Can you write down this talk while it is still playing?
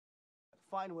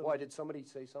fine women. Why, did somebody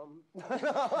say something?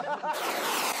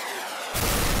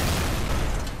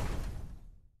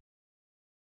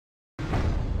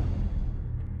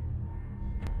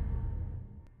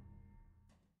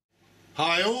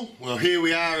 Hi all, well here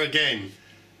we are again,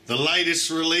 the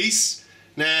latest release.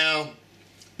 Now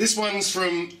this one's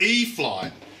from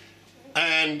E-Flite,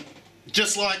 and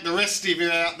just like the rest of you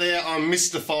out there, I'm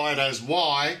mystified as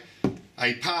why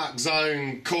a Park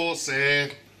Zone Corsair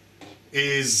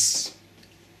is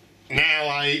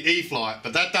now a E-Flite,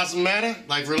 but that doesn't matter.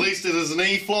 They've released it as an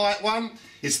E-Flite one.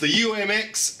 It's the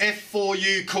UMX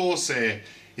F4U Corsair.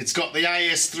 It's got the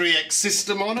AS3X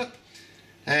system on it,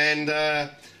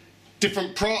 and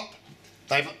different prop.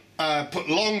 They've put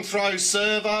long throw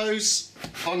servos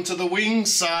onto the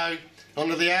wings, so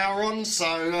onto the ailerons.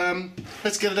 So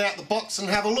let's get it out the box and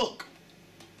have a look.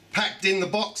 Packed in the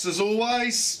box as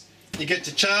always. You get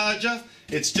your charger.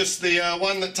 It's just the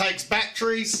one that takes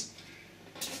batteries.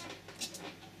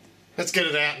 Let's get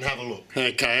it out and have a look.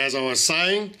 Okay, as I was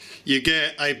saying, you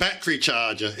get a battery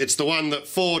charger. It's the one that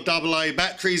 4 AA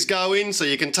batteries go in, so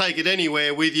you can take it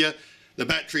anywhere with you. The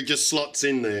battery just slots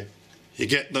in there. You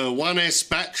get the 1S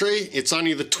battery. It's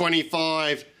only the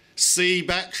 25C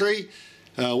battery,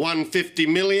 150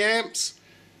 milliamps.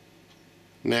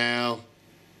 Now,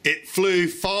 it flew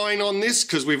fine on this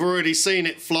because we've already seen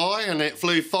it fly, and it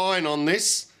flew fine on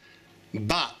this.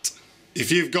 But if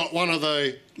you've got one of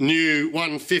the new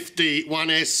 150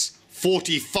 1S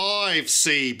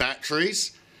 45C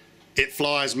batteries, it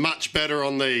flies much better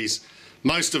on these.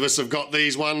 Most of us have got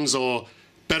these ones, or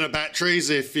better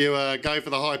batteries if you go for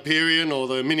the Hyperion or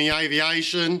the Mini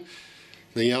Aviation.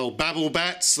 The old Babel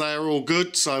bats, they're all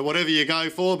good, so whatever you go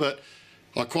for, but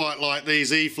I quite like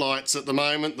these E-Flites at the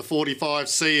moment. The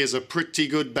 45C is a pretty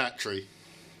good battery.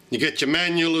 You get your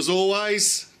manual as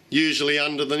always, usually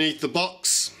underneath the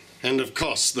box, and of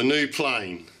course the new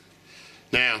plane.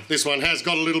 Now this one has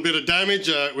got a little bit of damage.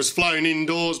 It was flown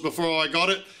indoors before I got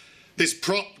it. This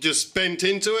prop just bent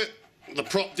into it. The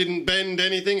prop didn't bend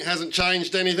anything, it hasn't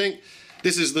changed anything.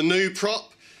 This is the new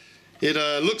prop. It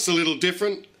looks a little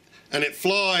different, and it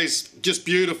flies just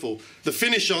beautiful. The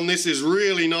finish on this is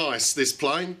really nice, this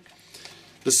plane.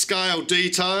 The scale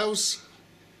details,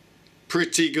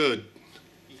 pretty good.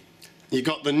 You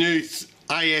got the new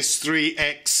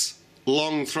AS3X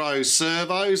long throw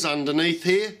servos underneath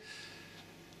here.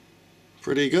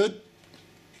 Pretty good.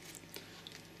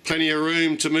 Plenty of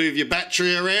room to move your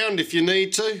battery around if you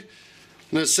need to.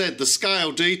 And as I said, the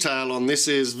scale detail on this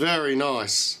is very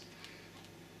nice.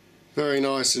 Very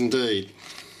nice indeed.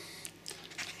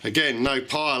 Again, no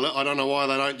pilot. I don't know why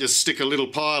they don't just stick a little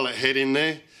pilot head in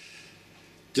there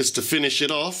just to finish it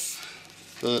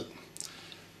off. But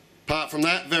apart from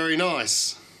that, very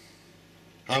nice.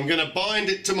 I'm going to bind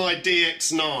it to my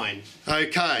DX9.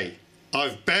 Okay,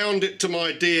 I've bound it to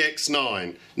my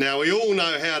DX9. Now we all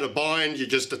know how to bind. You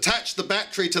just attach the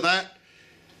battery to that,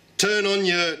 turn on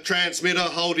your transmitter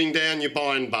holding down your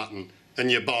bind button,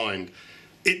 and you bind.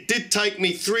 It did take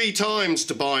me 3 times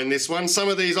to bind this one. Some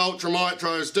of these Ultra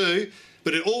Micros do,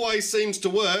 but it always seems to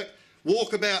work.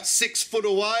 Walk about 6 foot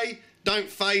away, don't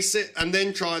face it, and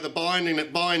then try the binding.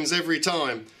 It binds every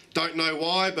time. Don't know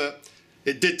why, but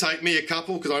it did take me a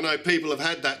couple, because I know people have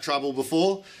had that trouble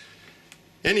before.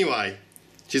 Anyway,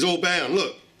 she's all bound.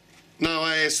 Look, no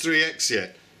AS3X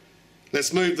yet.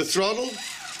 Let's move the throttle.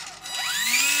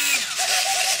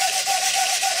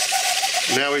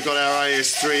 Now we've got our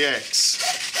AS3X.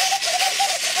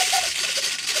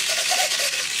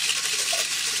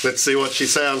 Let's see what she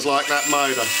sounds like, that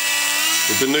motor.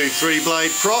 With the new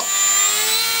 3-blade prop.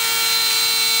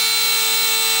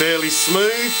 Fairly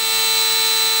smooth.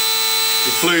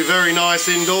 It flew very nice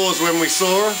indoors when we saw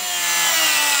her.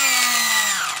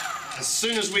 As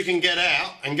soon as we can get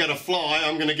out and get a fly,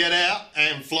 I'm going to get out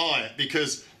and fly it,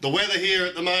 because the weather here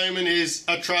at the moment is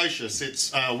atrocious.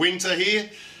 It's winter here,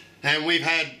 and we've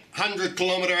had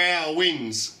 100-kilometre-hour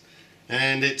winds,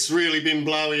 and it's really been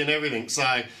blowy and everything. So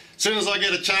as soon as I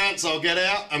get a chance, I'll get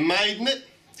out and maiden it.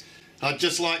 I'd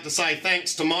just like to say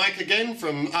thanks to Mike again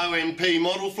from OMP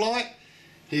Model Flight.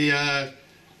 He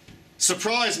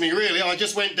surprised me really. I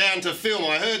just went down to film.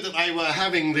 I heard that they were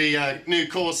having the new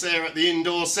Corsair at the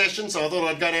indoor session, so I thought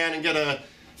I'd go down and get a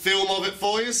film of it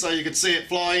for you so you could see it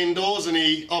fly indoors, and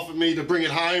he offered me to bring it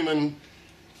home and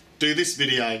do this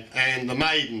video and the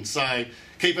maiden. So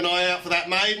keep an eye out for that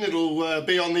maiden. It'll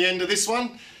be on the end of this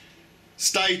one.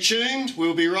 Stay tuned.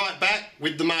 We'll be right back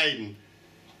with the maiden.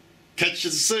 Catch you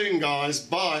soon, guys.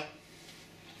 Bye.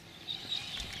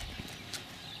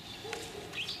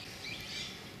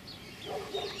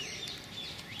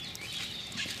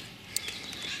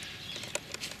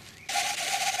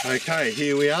 Okay,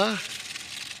 here we are.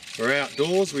 We're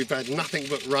outdoors, we've had nothing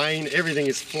but rain, everything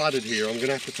is flooded here. I'm going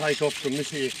to have to take off from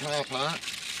this here car park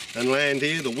and land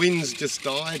here. The wind's just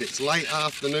died, it's late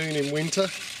afternoon in winter.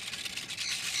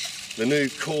 The new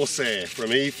Corsair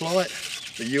from E-Flite,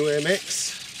 the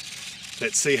UMX.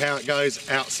 Let's see how it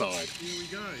goes outside. Here we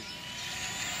go.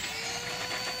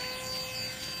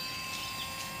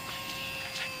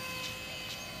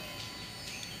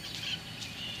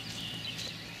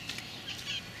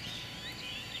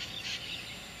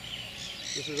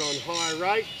 This is on high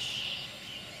rates.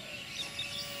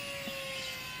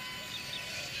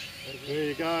 And there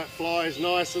you go, it flies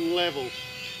nice and level.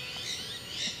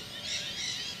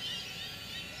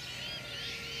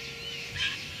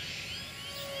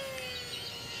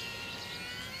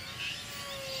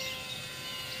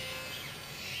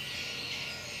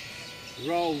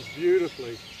 Rolls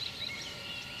beautifully.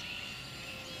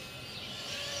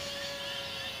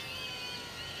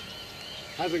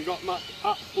 Hasn't got much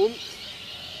up oomph.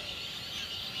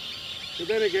 But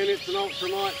then again, it's an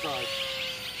ultra-micro.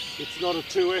 It's not a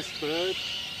 2S bird.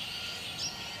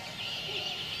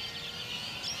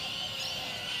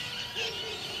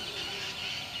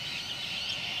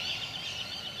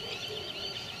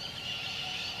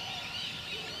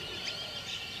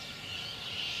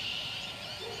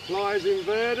 Flies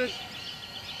inverted.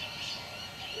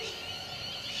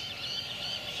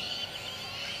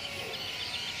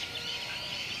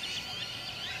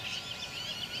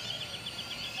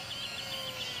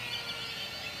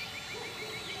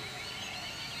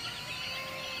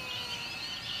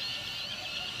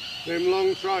 Them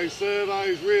long throw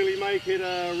servos really make it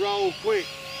roll quick.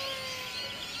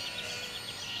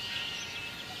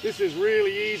 This is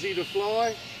really easy to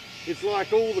fly. It's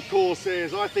like all the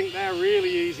Corsairs. I think they're really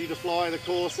easy to fly, the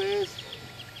Corsairs.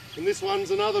 And this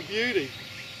one's another beauty.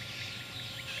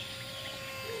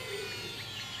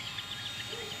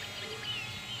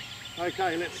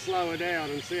 Okay, let's slow her down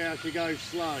and see how she goes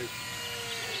slow.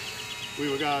 We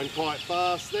were going quite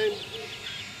fast then.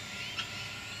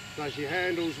 So she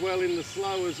handles well in the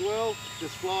slow as well.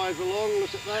 Just flies along,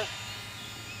 look at that.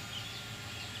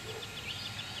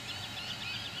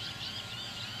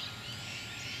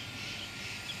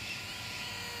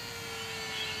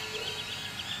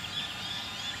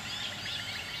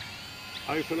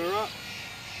 Open her up.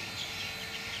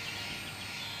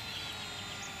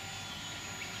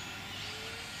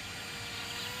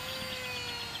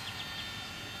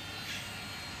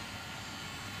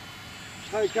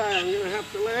 Okay, I'm going to have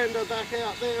to land her back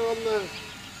out there on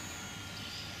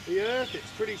the earth. It's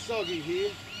pretty soggy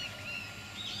here.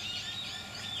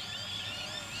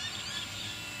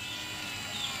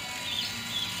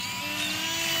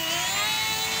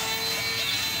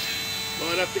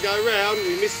 Might have to go round,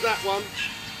 we missed that one.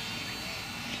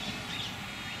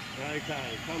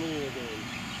 Okay, come in again.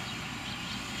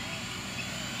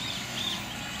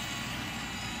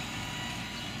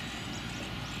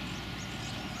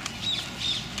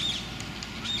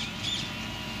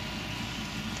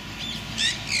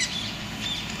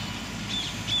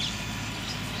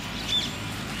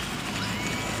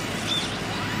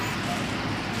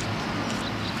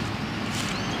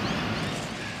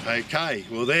 Okay,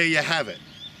 well there you have it.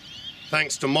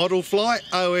 Thanks to Model Flight,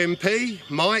 OMP,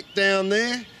 Mike down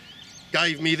there,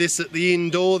 gave me this at the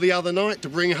indoor the other night to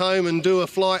bring home and do a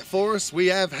flight for us. We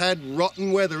have had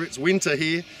rotten weather, it's winter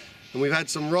here, and we've had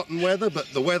some rotten weather, but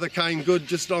the weather came good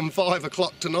just on 5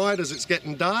 o'clock tonight as it's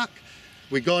getting dark.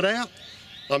 We got out,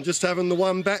 I'm just having the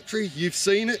one battery, you've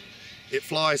seen it. It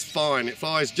flies fine, it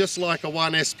flies just like a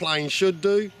 1S plane should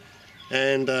do,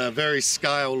 and very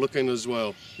scale looking as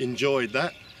well. Enjoyed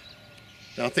that.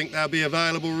 I think they'll be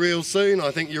available real soon.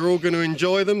 I think you're all going to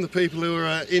enjoy them, the people who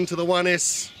are into the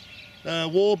 1S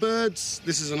Warbirds.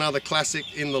 This is another classic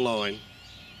in the line.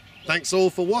 Thanks all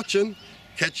for watching.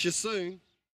 Catch you soon.